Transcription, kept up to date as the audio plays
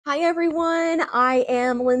Hi everyone, I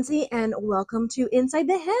am Lindsay and welcome to Inside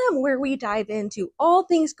the Hem, where we dive into all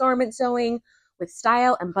things garment sewing with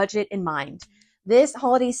style and budget in mind. This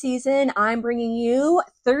holiday season, I'm bringing you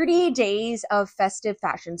 30 days of festive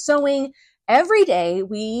fashion sewing. Every day,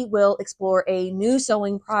 we will explore a new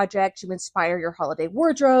sewing project to inspire your holiday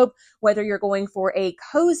wardrobe, whether you're going for a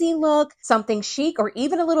cozy look, something chic, or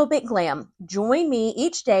even a little bit glam. Join me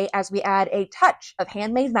each day as we add a touch of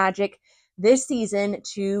handmade magic this season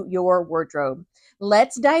to your wardrobe.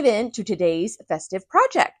 Let's dive into today's festive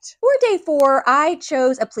project. For day 4, I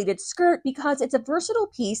chose a pleated skirt because it's a versatile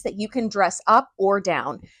piece that you can dress up or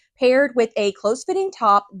down. Paired with a close-fitting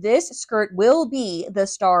top, this skirt will be the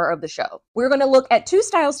star of the show. We're going to look at 2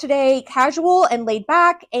 styles today, casual and laid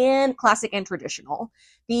back, and classic and traditional.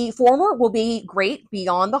 The former will be great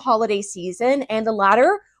beyond the holiday season, and the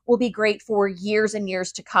latter will be great for years and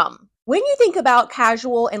years to come. When you think about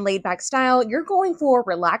casual and laid back style, you're going for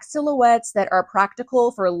relaxed silhouettes that are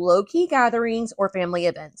practical for low-key gatherings or family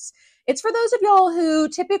events. It's for those of y'all who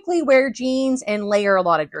typically wear jeans and layer a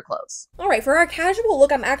lot of your clothes. All right, for our casual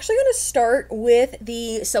look, I'm actually going to start with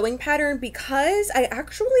the sewing pattern because I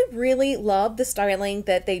actually really love the styling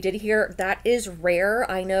that they did here. That is rare.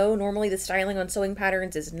 I know normally the styling on sewing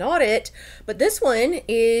patterns is not it, but this one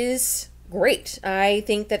is great. I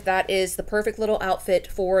think that that is the perfect little outfit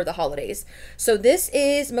for the holidays. So this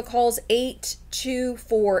is McCall's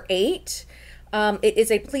 8248. It is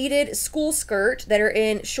a pleated school skirt that are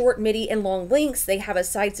in short midi and long lengths. They have a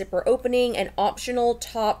side zipper opening and optional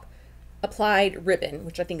top applied ribbon,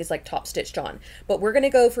 which I think is like top stitched on. But we're going to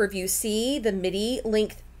go for view C, the midi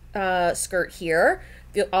length skirt here.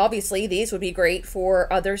 Obviously, these would be great for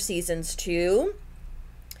other seasons too.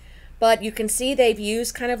 But you can see they've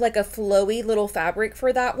used kind of like a flowy little fabric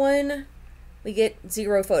for that one. We get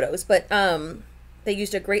 0 photos, but they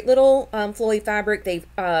used a great little flowy fabric.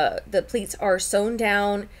 The pleats are sewn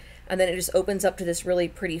down, and then it just opens up to this really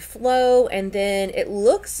pretty flow. And then it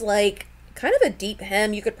looks like kind of a deep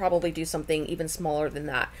hem. You could probably do something even smaller than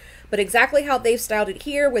that. But exactly how they've styled it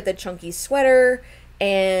here with a chunky sweater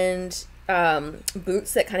and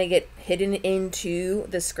boots that kind of get hidden into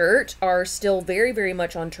the skirt are still very, very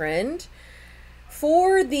much on trend.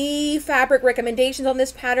 For the fabric recommendations on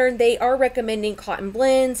this pattern, they are recommending cotton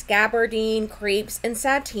blends, gabardine, crepes, and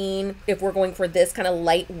sateen. If we're going for this kind of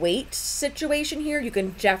lightweight situation here, you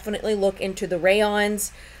can definitely look into the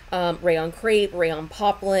rayons, rayon crepe, rayon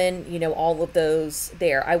poplin, you know, all of those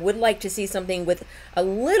there. I would like to see something with a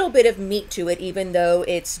little bit of meat to it, even though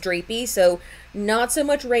it's drapey. So not so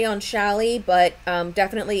much rayon challis, but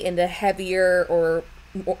definitely in the heavier or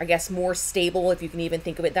I guess more stable, if you can even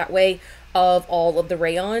think of it that way, of all of the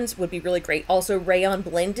rayons would be really great. Also rayon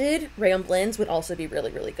blends would also be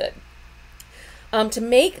really, really good. To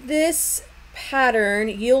make this pattern,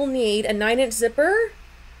 you'll need a 9-inch zipper,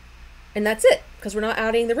 and that's it, because we're not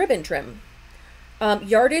adding the ribbon trim.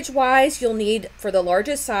 Yardage wise, you'll need, for the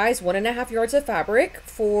largest size, 1.5 yards of fabric.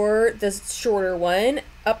 For the shorter one,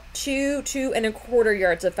 up to 2.25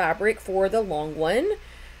 yards of fabric for the long one.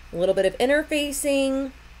 A little bit of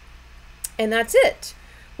interfacing, and that's it.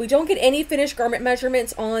 We don't get any finished garment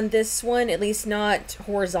measurements on this one, at least not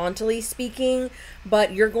horizontally speaking,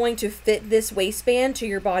 but you're going to fit this waistband to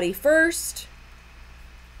your body first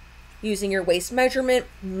using your waist measurement.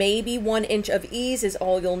 Maybe 1 inch of ease is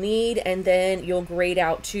all you'll need, and then you'll grade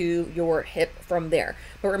out to your hip from there.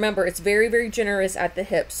 But remember, it's very, very generous at the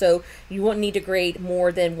hip, so you won't need to grade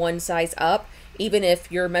more than 1 size up. Even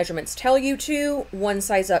if your measurements tell you to, 1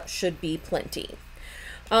 size up should be plenty.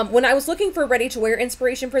 When I was looking for ready-to-wear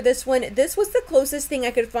inspiration for this one, this was the closest thing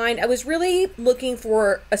I could find. I was really looking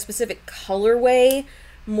for a specific colorway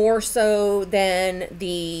more so than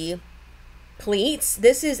the pleats.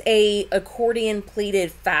 This is a accordion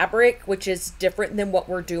pleated fabric, which is different than what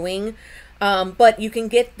we're doing. But you can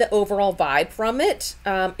get the overall vibe from it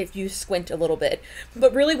if you squint a little bit.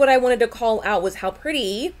 But really what I wanted to call out was how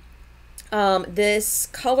pretty this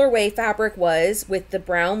colorway fabric was, with the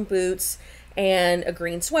brown boots and a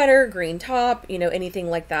green sweater, green top, you know, anything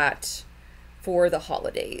like that for the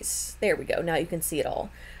holidays. There we go. Now you can see it all.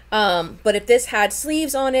 But if this had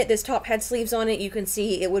sleeves on it, this top had sleeves on it, you can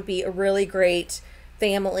see it would be a really great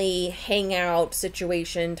family hangout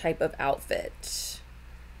situation type of outfit,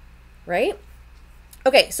 right?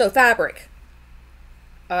 Okay, so fabric.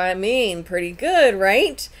 I mean, pretty good,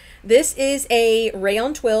 right? This is a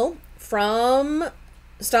rayon twill from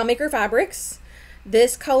Stylemaker Fabrics.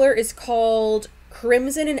 This color is called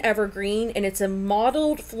Crimson and Evergreen, and it's a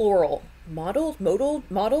mottled floral. Mottled?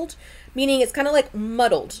 Meaning it's kind of like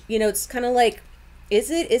muddled. You know, it's kind of like,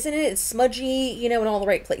 isn't it? It's smudgy, you know, in all the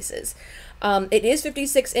right places. It is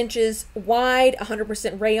 56 inches wide,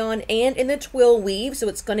 100% rayon, and in the twill weave, so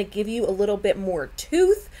it's going to give you a little bit more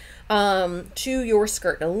tooth to your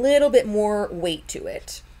skirt, a little bit more weight to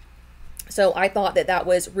it. So I thought that that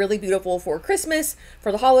was really beautiful for Christmas,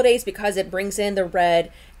 for the holidays, because it brings in the red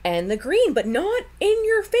and the green, but not in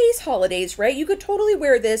your face holidays, right? You could totally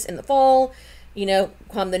wear this in the fall, you know,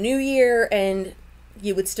 come the new year, and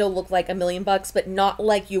you would still look like $1,000,000, but not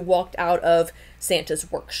like you walked out of Santa's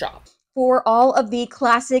workshop. For all of the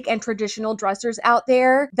classic and traditional dressers out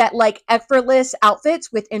there that like effortless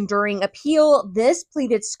outfits with enduring appeal, this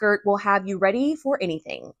pleated skirt will have you ready for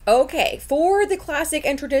anything. Okay, for the classic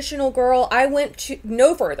and traditional girl, I went to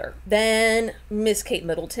no further than Miss Kate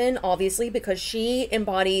Middleton, obviously, because she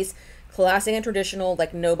embodies classic and traditional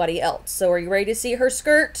like nobody else. So are you ready to see her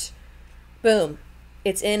skirt? Boom.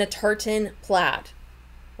 It's in a tartan plaid,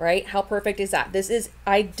 right? How perfect is that? This is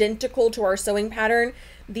identical to our sewing pattern.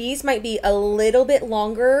 These might be a little bit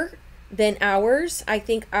longer than ours. I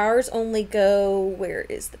think ours only go, where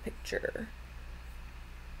is the picture?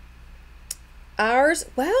 Ours,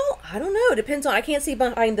 well, I don't know. It depends on, I can't see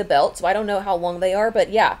behind the belt, so I don't know how long they are. But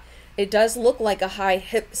yeah, it does look like a high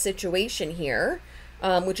hip situation here,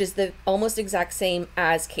 which is the almost exact same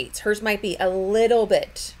as Kate's. Hers might be a little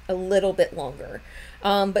bit longer.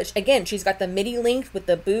 But again, she's got the midi length with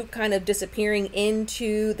the boot kind of disappearing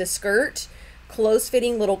into the skirt.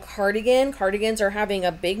 Close-fitting little cardigan. Cardigans are having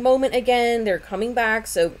a big moment again. They're coming back,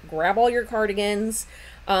 so grab all your cardigans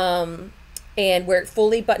and wear it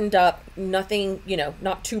fully buttoned up. Nothing, you know,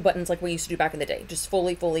 not two buttons like we used to do back in the day. Just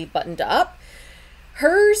fully buttoned up.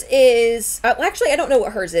 Hers is, actually, I don't know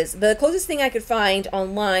what hers is. The closest thing I could find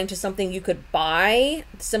online to something you could buy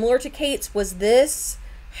similar to Kate's was this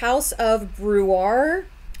House of Bruar,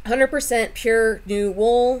 100% pure new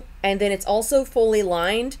wool, and then it's also fully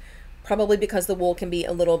lined, probably because the wool can be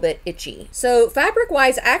a little bit itchy. So fabric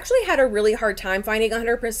wise, I actually had a really hard time finding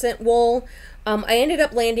 100% wool. I ended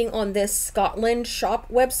up landing on this Scotland shop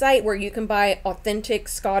website where you can buy authentic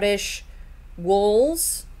Scottish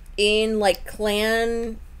wools in like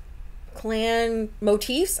clan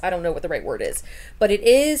motifs. I don't know what the right word is, but it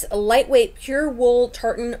is a lightweight pure wool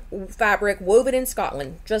tartan fabric woven in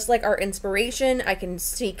Scotland, just like our inspiration. I can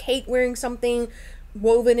see Kate wearing something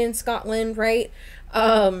woven in Scotland, right?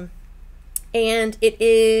 And it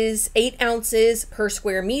is 8 ounces per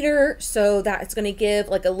square meter, so that's going to give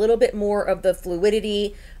like a little bit more of the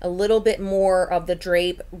fluidity, a little bit more of the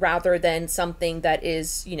drape, rather than something that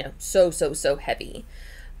is, you know, so heavy.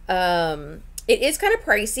 It is kind of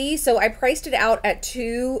pricey, so I priced it out at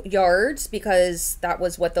 2 yards because that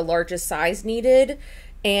was what the largest size needed,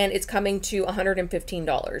 and it's coming to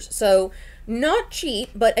 $115. So not cheap,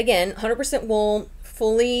 but again, 100% wool,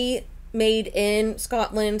 fully made in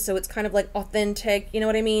Scotland, so it's kind of like authentic, you know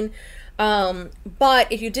what I mean?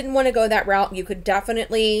 But if you didn't want to go that route, you could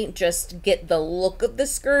definitely just get the look of the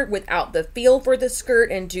skirt without the feel for the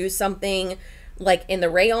skirt and do something like in the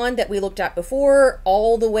rayon that we looked at before,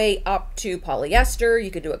 all the way up to polyester.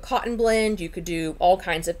 You could do a cotton blend, you could do all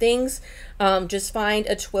kinds of things. Just find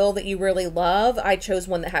a twill that you really love. I chose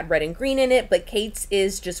one that had red and green in it, but Kate's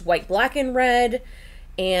is just white, black, and red.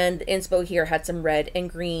 And Inspo here had some red and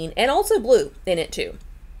green and also blue in it too.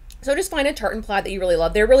 So just find a tartan plaid that you really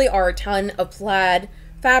love. There really are a ton of plaid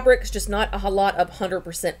fabrics, just not a lot of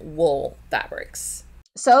 100% wool fabrics.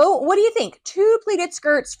 So what do you think? 2 pleated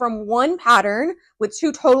skirts from one pattern with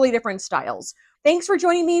 2 totally different styles. Thanks for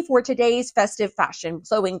joining me for today's festive fashion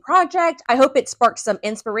sewing project. I hope it sparked some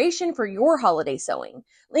inspiration for your holiday sewing.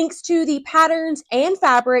 Links to the patterns and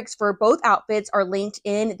fabrics for both outfits are linked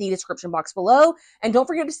in the description box below. And don't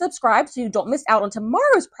forget to subscribe so you don't miss out on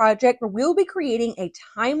tomorrow's project, where we'll be creating a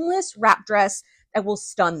timeless wrap dress that will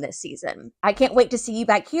stun this season. I can't wait to see you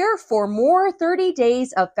back here for more 30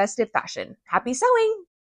 days of festive fashion. Happy sewing!